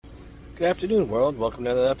Good afternoon, world. Welcome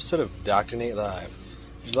to another episode of DoctorNateLive,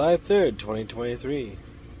 July 3rd, 2023.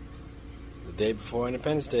 The day before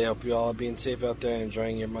Independence Day. Hope you all are being safe out there and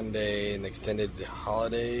enjoying your Monday and extended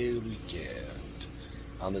holiday weekend.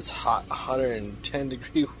 On this hot 110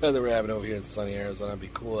 degree weather we're having over here in sunny Arizona. It'll be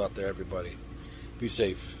cool out there, everybody. Be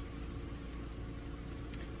safe.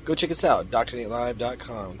 Go check us out,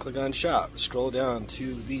 DoctorNateLive.com. Click on Shop. Scroll down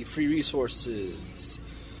to the free resources,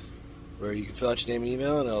 where you can fill out your name and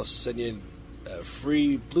email, and I'll send you a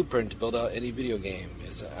free blueprint to build out any video game.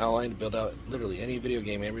 It's an outline to build out literally any video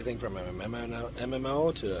game, everything from an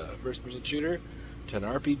MMO to a first-person shooter to an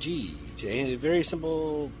RPG to any very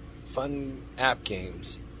simple, fun app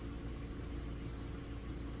games.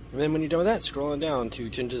 And then when you're done with that, scroll on down to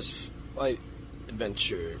Tinjas Light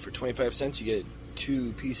Adventure. For 25 cents, you get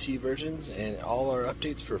 2 PC versions and all our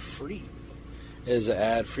updates for free. It is an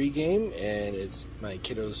ad-free game, and it's my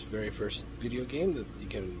kiddo's very first video game that you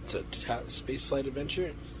can. It's a spaceflight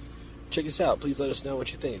adventure. Check us out. Please let us know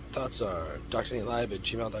what you think. Thoughts are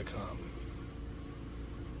DoctorNateLive@gmail.com.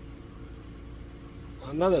 On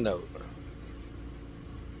another note,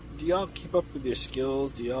 do y'all keep up with your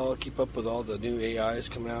skills? Do y'all keep up with all the new AIs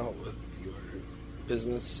coming out with your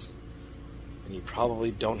business? And you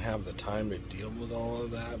probably don't have the time to deal with all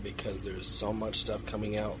of that because there's so much stuff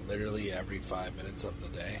coming out literally every 5 minutes of the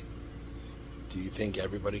day. Do you think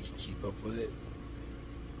everybody can keep up with it?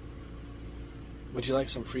 Would you like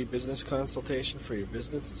some free business consultation for your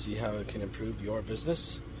business and see how it can improve your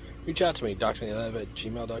business? Reach out to me,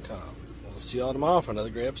 DoctorNateLive@gmail.com. We'll see you all tomorrow for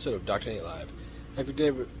another great episode of Dr. Nate Live. Have a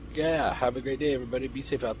great day, everybody. Be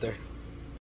safe out there.